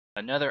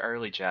Another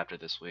early chapter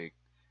this week,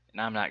 and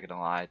I'm not gonna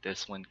lie,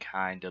 this one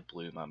kinda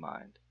blew my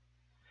mind.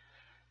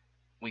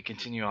 We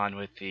continue on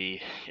with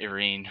the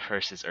Irene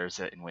versus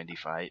Urza and Wendy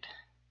fight,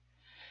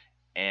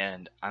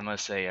 and I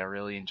must say I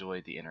really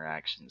enjoyed the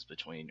interactions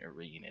between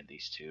Irene and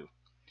these two.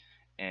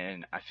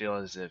 And I feel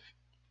as if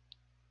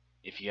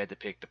you had to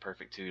pick the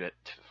perfect two to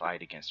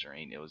fight against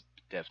Irene, it would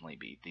definitely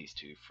be these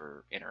two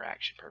for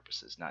interaction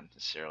purposes, not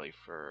necessarily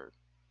for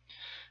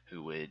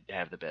who would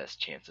have the best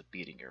chance of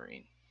beating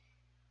Irene.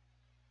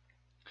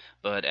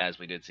 But as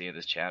we did see in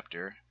this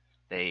chapter,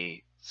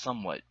 they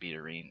somewhat beat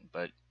Irene,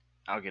 but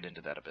I'll get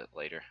into that a bit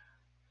later.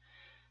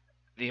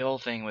 The whole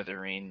thing with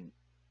Irene,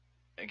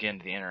 again,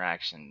 the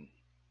interaction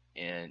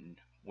in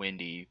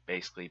Wendy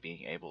basically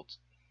being able to,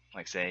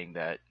 like saying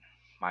that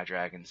my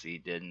dragon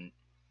seed didn't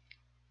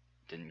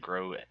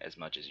grow as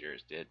much as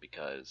yours did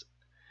because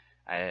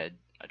I had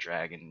a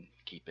dragon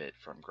keep it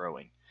from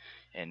growing.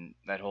 And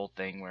that whole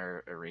thing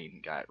where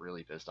Irene got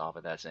really pissed off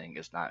at that, saying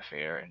it's not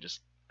fair, and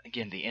just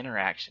again the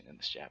interaction in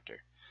this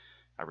chapter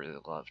I really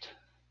loved.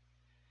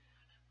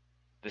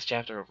 This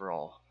chapter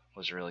overall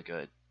was really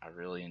good. I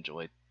really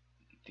enjoyed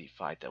the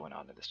fight that went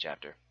on in this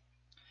chapter.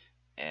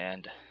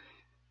 And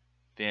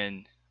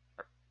then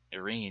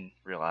Irene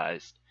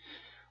realized,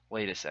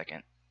 wait a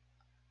second,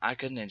 I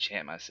couldn't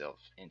enchant myself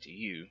into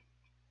you,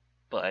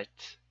 but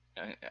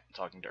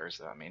talking to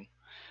Ursa, I mean,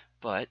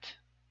 but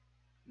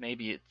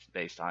maybe it's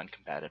based on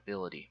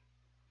compatibility.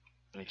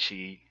 And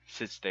she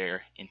sits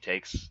there and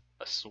takes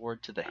a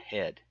sword to the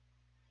head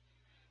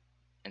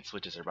and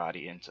switches her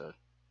body into,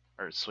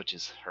 or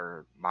switches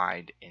her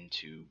mind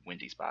into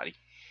Wendy's body.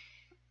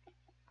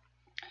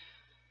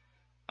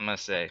 I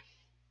must say,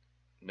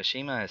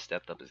 Mashima has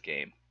stepped up his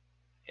game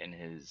in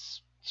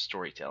his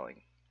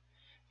storytelling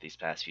these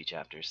past few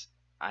chapters.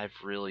 I've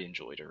really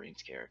enjoyed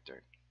Irene's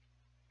character.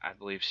 I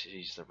believe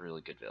she's a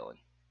really good villain.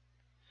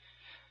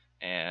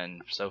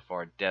 And so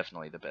far,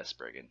 definitely the best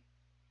brigand.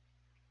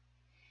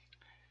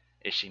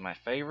 Is she my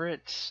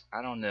favorite?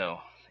 I don't know.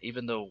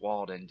 Even though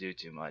Wall didn't do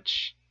too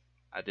much,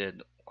 I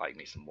did like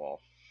me some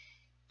Wall.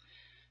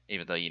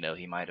 Even though,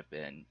 he might have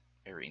been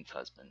Irene's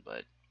husband,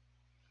 but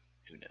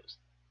who knows.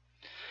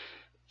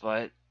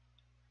 But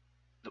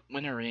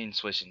when Irene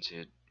switched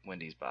into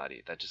Wendy's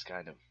body, that just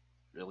kind of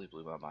really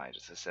blew my mind,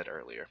 as I said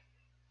earlier.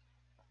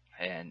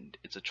 And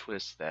it's a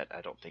twist that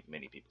I don't think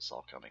many people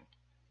saw coming.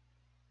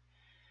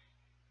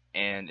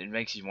 And it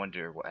makes you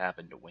wonder what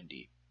happened to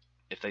Wendy.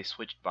 If they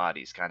switched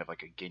bodies, kind of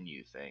like a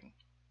Ginyu thing,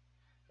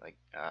 like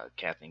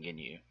Captain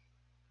Ginyu,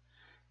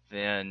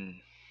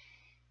 then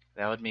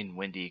that would mean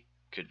Wendy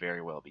could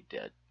very well be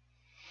dead.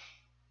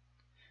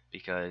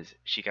 Because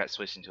she got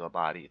switched into a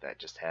body that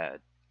just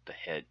had the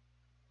head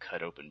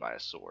cut open by a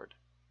sword.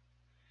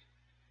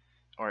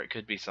 Or it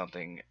could be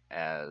something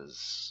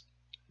as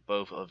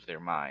both of their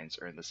minds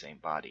are in the same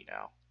body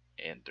now,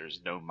 and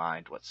there's no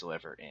mind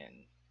whatsoever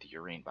in the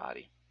Irene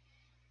body.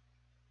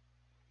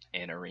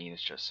 And Irene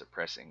is just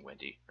suppressing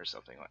Wendy, or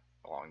something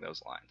along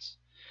those lines.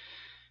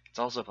 It's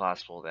also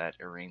possible that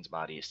Irene's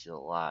body is still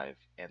alive,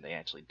 and they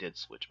actually did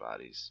switch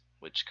bodies,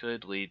 which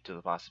could lead to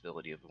the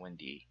possibility of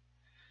Wendy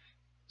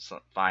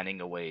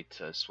finding a way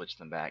to switch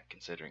them back,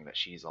 considering that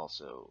she's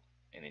also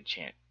an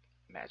enchant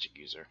magic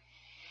user.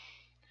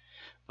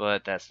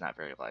 But that's not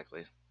very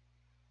likely,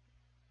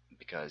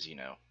 because,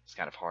 it's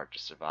kind of hard to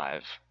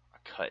survive a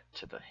cut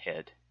to the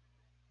head,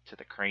 to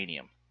the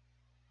cranium.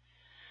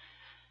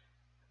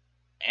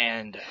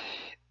 And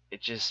it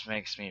just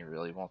makes me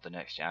really want the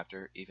next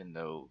chapter, even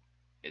though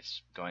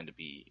it's going to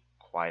be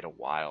quite a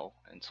while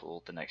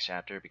until the next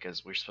chapter,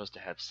 because we're supposed to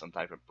have some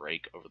type of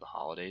break over the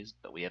holidays,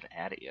 but we haven't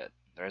had it yet.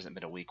 There hasn't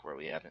been a week where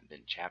we haven't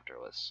been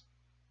chapterless.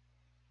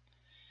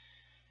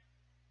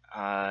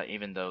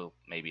 Even though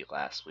maybe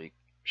last week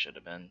should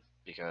have been,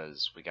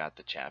 because we got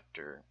the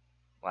chapter,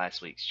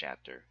 last week's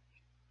chapter,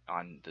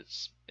 on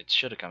this. It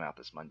should have come out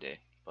this Monday,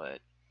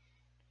 but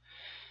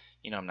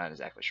I'm not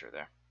exactly sure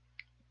there.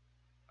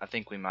 I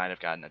think we might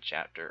have gotten a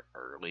chapter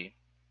early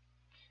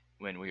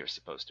when we were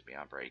supposed to be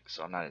on break,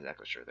 so I'm not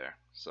exactly sure there.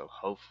 So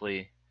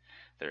hopefully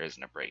there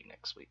isn't a break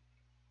next week,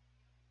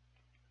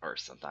 or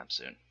sometime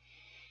soon.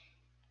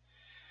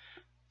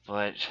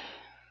 But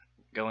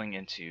going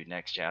into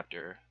next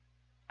chapter,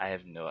 I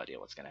have no idea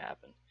what's going to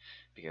happen,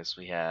 because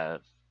we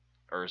have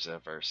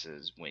Urza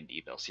versus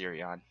Wendy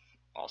Belserion,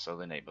 also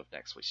the name of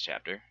next week's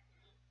chapter.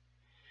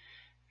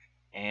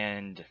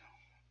 And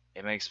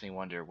it makes me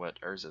wonder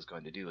what Urza is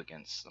going to do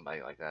against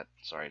somebody like that.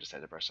 Sorry, I just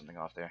had to brush something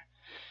off there.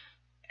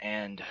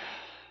 And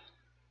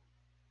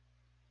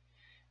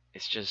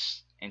it's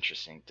just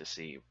interesting to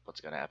see what's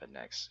going to happen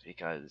next,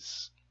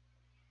 because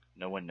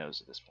no one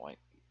knows at this point.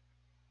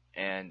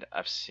 And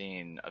I've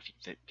seen a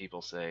few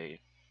people say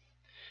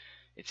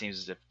it seems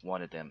as if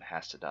one of them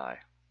has to die,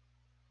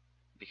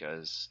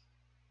 because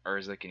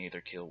Urza can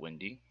either kill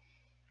Wendy,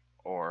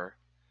 or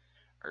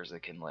Urza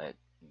can let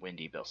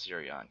Wendy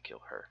Belserion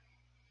kill her.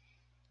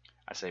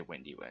 I say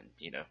Wendy when,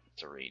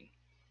 it's Irene.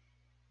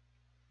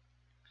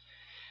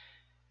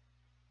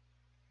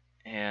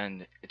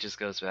 And it just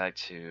goes back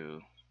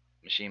to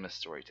Mashima's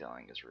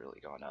storytelling has really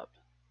gone up.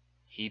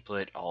 He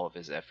put all of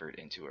his effort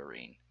into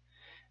Arene.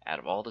 Out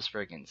of all the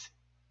Spriggans,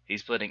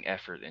 he's putting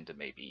effort into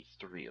maybe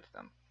 3 of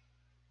them.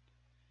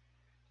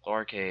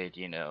 Clarkade,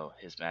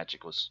 his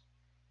magic was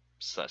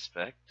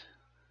suspect,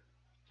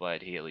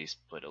 but he at least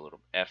put a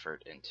little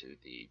effort into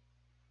the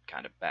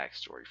kind of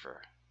backstory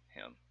for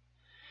him.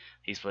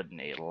 He's putting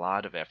a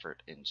lot of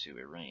effort into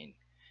Irene,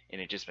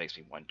 and it just makes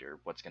me wonder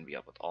what's going to be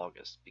up with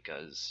August,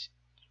 because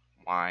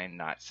why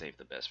not save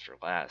the best for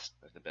last,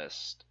 or the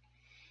best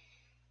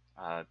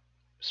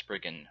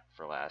Spriggan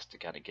for last, to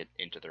kind of get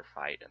into their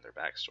fight and their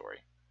backstory?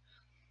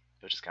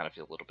 It just kind of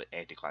feel a little bit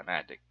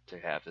anticlimactic to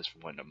have this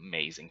one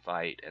amazing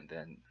fight, and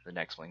then the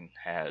next one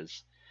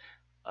has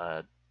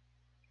a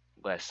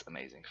less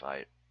amazing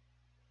fight.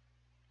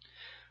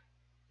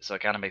 So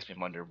it kind of makes me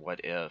wonder,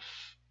 what if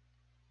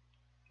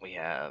we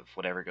have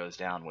whatever goes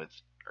down with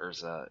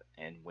Urza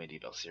and Wendy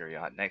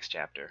Belserion next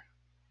chapter,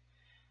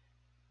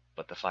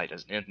 but the fight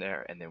doesn't end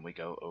there, and then we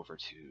go over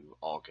to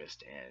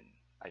August and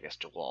I guess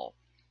Jalal,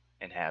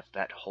 and have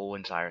that whole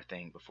entire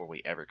thing before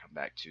we ever come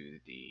back to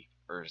the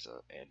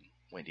Urza and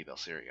Wendy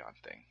Belserion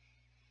thing.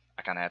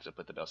 I kind of have to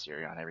put the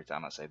Belserion every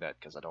time I say that,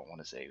 because I don't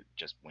want to say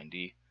just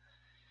Wendy,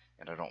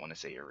 and I don't want to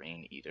say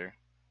Irene either,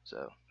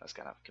 so that's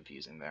kind of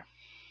confusing there.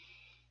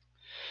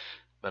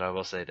 But I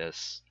will say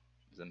this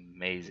is an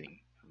amazing,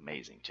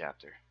 amazing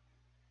chapter.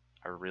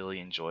 I really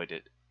enjoyed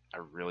it. I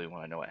really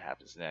want to know what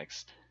happens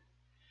next.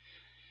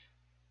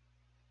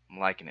 I'm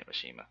liking it,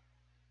 Mashima.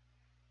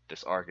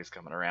 This arc is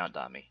coming around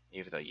on me,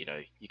 even though,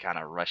 you kind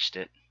of rushed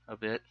it a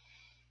bit.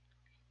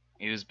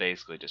 He was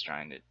basically just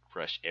trying to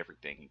rush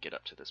everything and get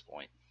up to this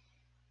point.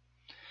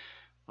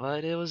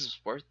 But it was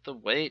worth the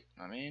wait.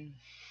 I mean,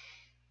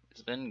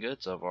 it's been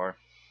good so far.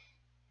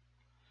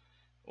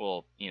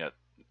 Well,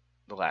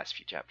 the last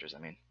few chapters, I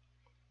mean.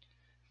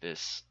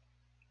 This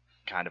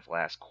kind of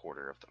last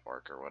quarter of the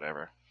arc or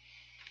whatever.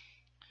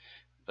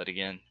 But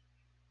again,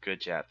 good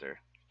chapter.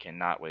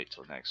 Cannot wait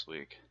till next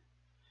week.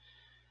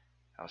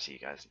 I'll see you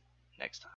guys next time.